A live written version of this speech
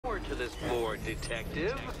to this board,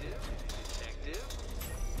 Detective.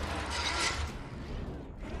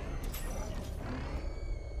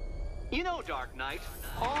 You know, Dark Knight,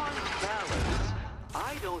 on balance,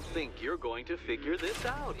 I don't think you're going to figure this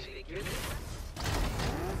out.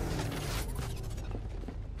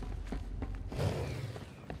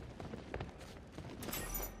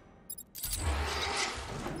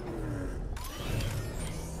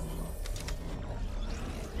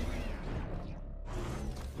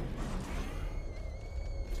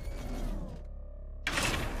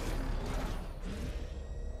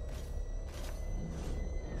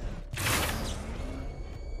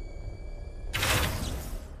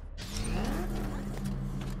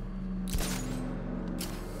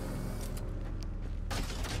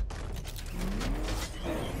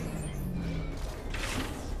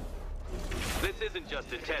 This isn't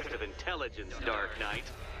just a test of intelligence, Dark Knight.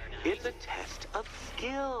 It's a test of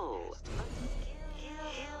skill.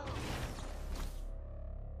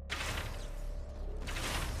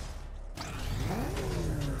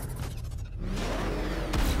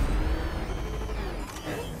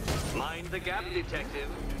 Mind the gap, Detective.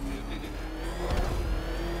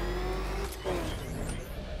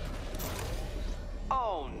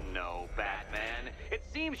 Oh no, Batman. It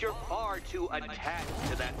seems you're far too attached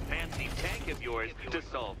to that fancy tank of yours to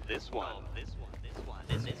solve this one.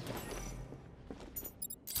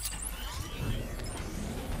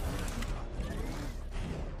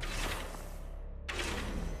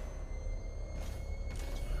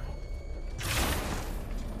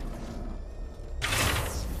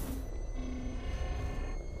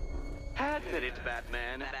 Admit it,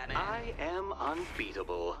 Batman. I am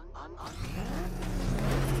unbeatable.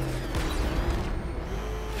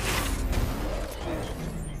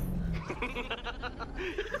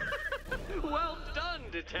 Well done,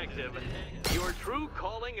 Detective. Your true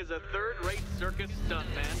calling as a third-rate circus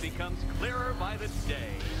stuntman becomes clearer by the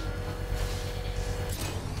day.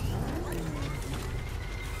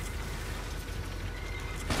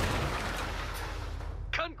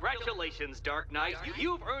 Congratulations, Dark Knight.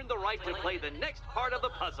 You've earned the right to play the next part of the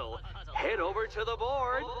puzzle. Head over to the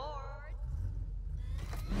board.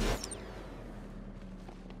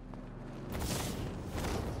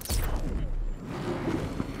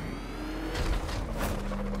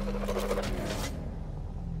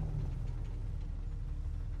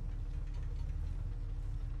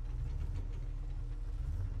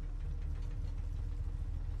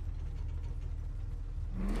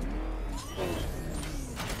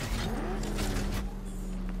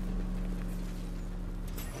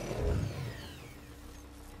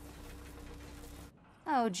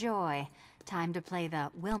 Oh, joy. Time to play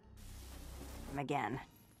the Will again.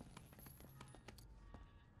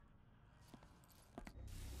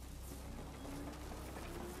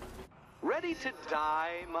 Ready to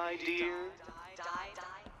die, my dear?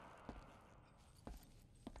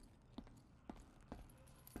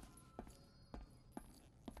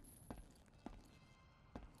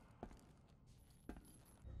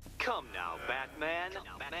 Come now, Batman.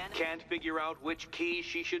 Can't figure out which key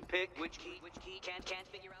she should pick? Which key can't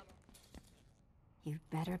figure out? You'd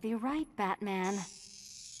better be right, Batman.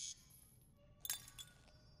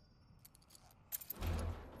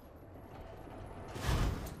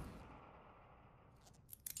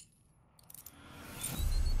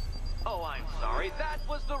 Oh, I'm sorry. That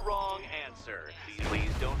was the wrong answer.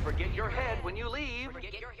 Please don't forget your head when you leave.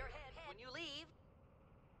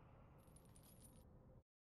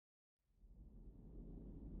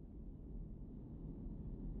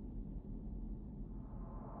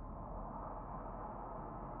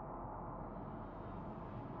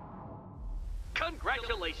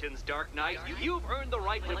 Congratulations, Dark Knight. You've earned the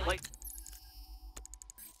right to play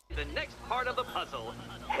the next part of the puzzle.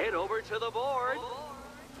 Head over to the board.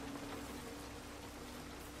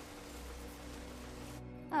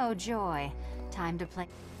 Oh, joy. Time to play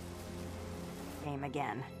game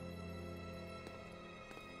again.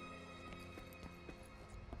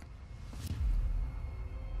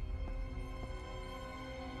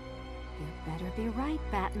 You'd better be right,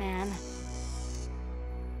 Batman.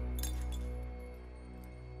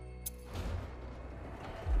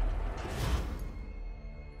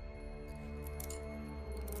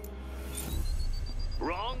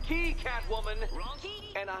 Wrong key, Catwoman. Wrong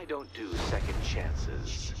key. And I don't do second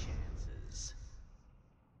chances.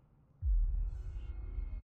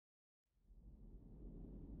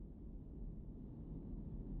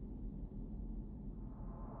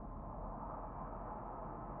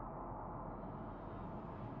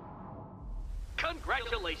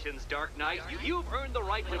 Congratulations, Dark Knight. You've earned the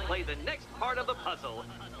right to play the next part of the puzzle.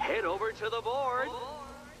 Head over to the board.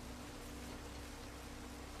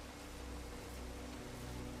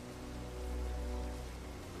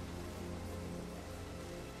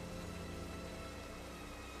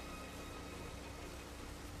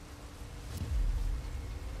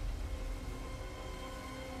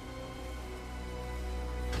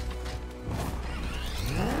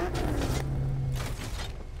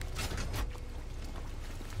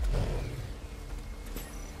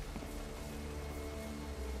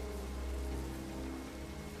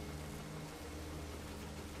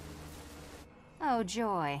 Oh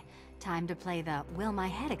joy. Time to play the will my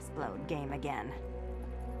head explode game again.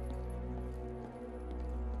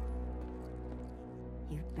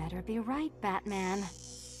 You'd better be right, Batman.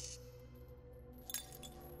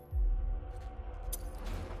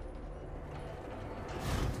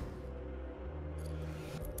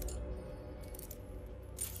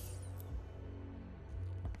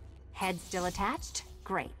 Head still attached?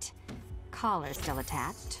 Great. Collar still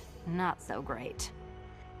attached? Not so great.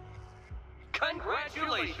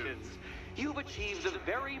 Congratulations! You've achieved the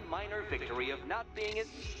very minor victory of not being as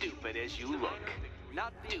stupid as you look.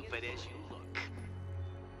 Not stupid as you look.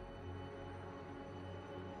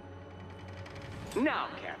 Now,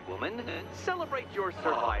 Catwoman, celebrate your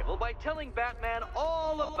survival by telling Batman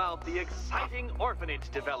all about the exciting orphanage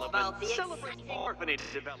development. Celebrate orphanage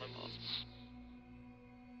development.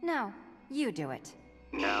 No, you do it.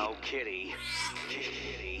 Now, Kitty.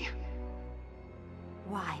 Kitty.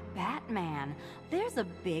 Why, Batman, there's a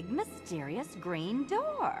big, mysterious green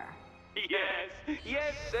door.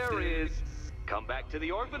 Yes, there is. Come back to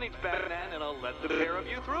the orphanage, Batman, and I'll let the pair of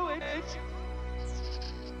you through it.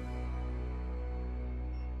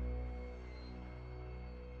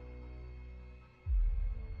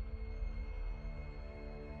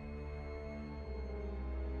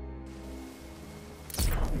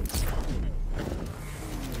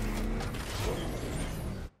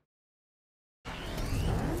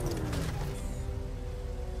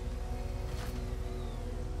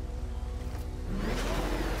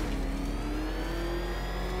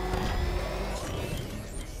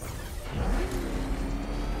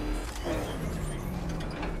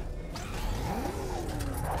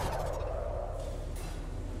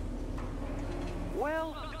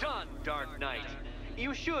 Well done, Dark Knight.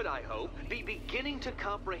 You should, I hope, be beginning to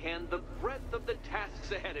comprehend the breadth of the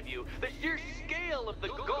tasks ahead of you, the sheer scale of the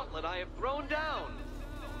gauntlet I have thrown down.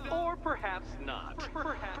 Or perhaps not.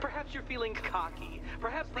 Perhaps you're feeling cocky.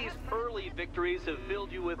 Perhaps these early victories have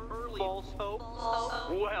filled you with false hope.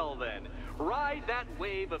 Well then, ride that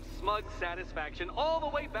wave of smug satisfaction all the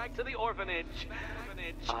way back to the orphanage.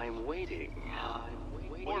 I'm waiting.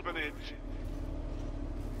 Orphanage.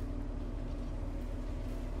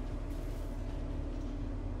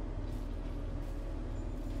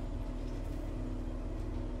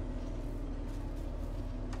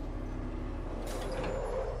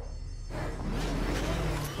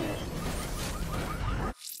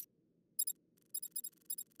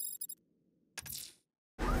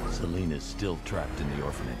 Selena's still trapped in the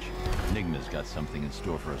orphanage. Enigma's got something in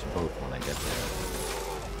store for us both when I get there.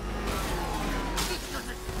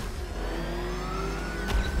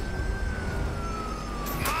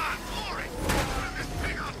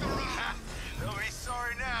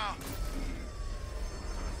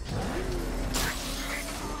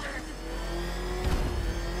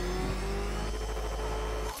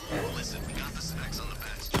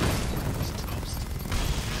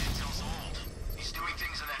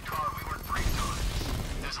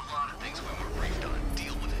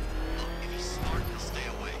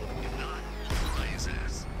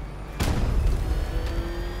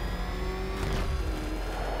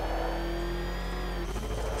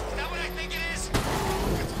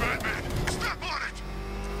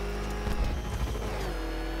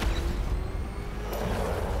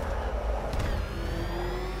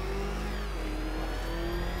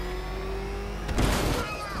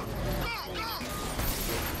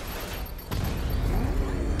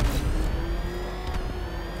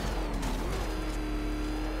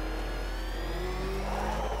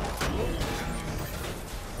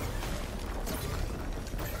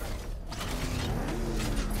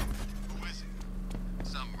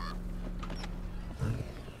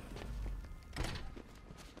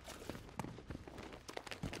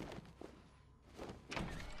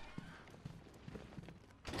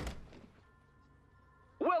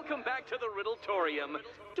 Welcome back to the Riddletorium.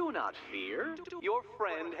 Do not fear. Your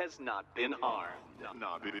friend has not been harmed.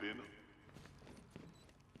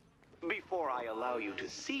 Before I allow you to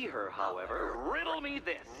see her, however, riddle me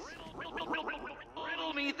this.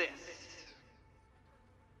 Riddle me this.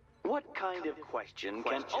 What kind of question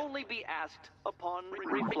can only be asked upon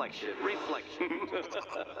reflection?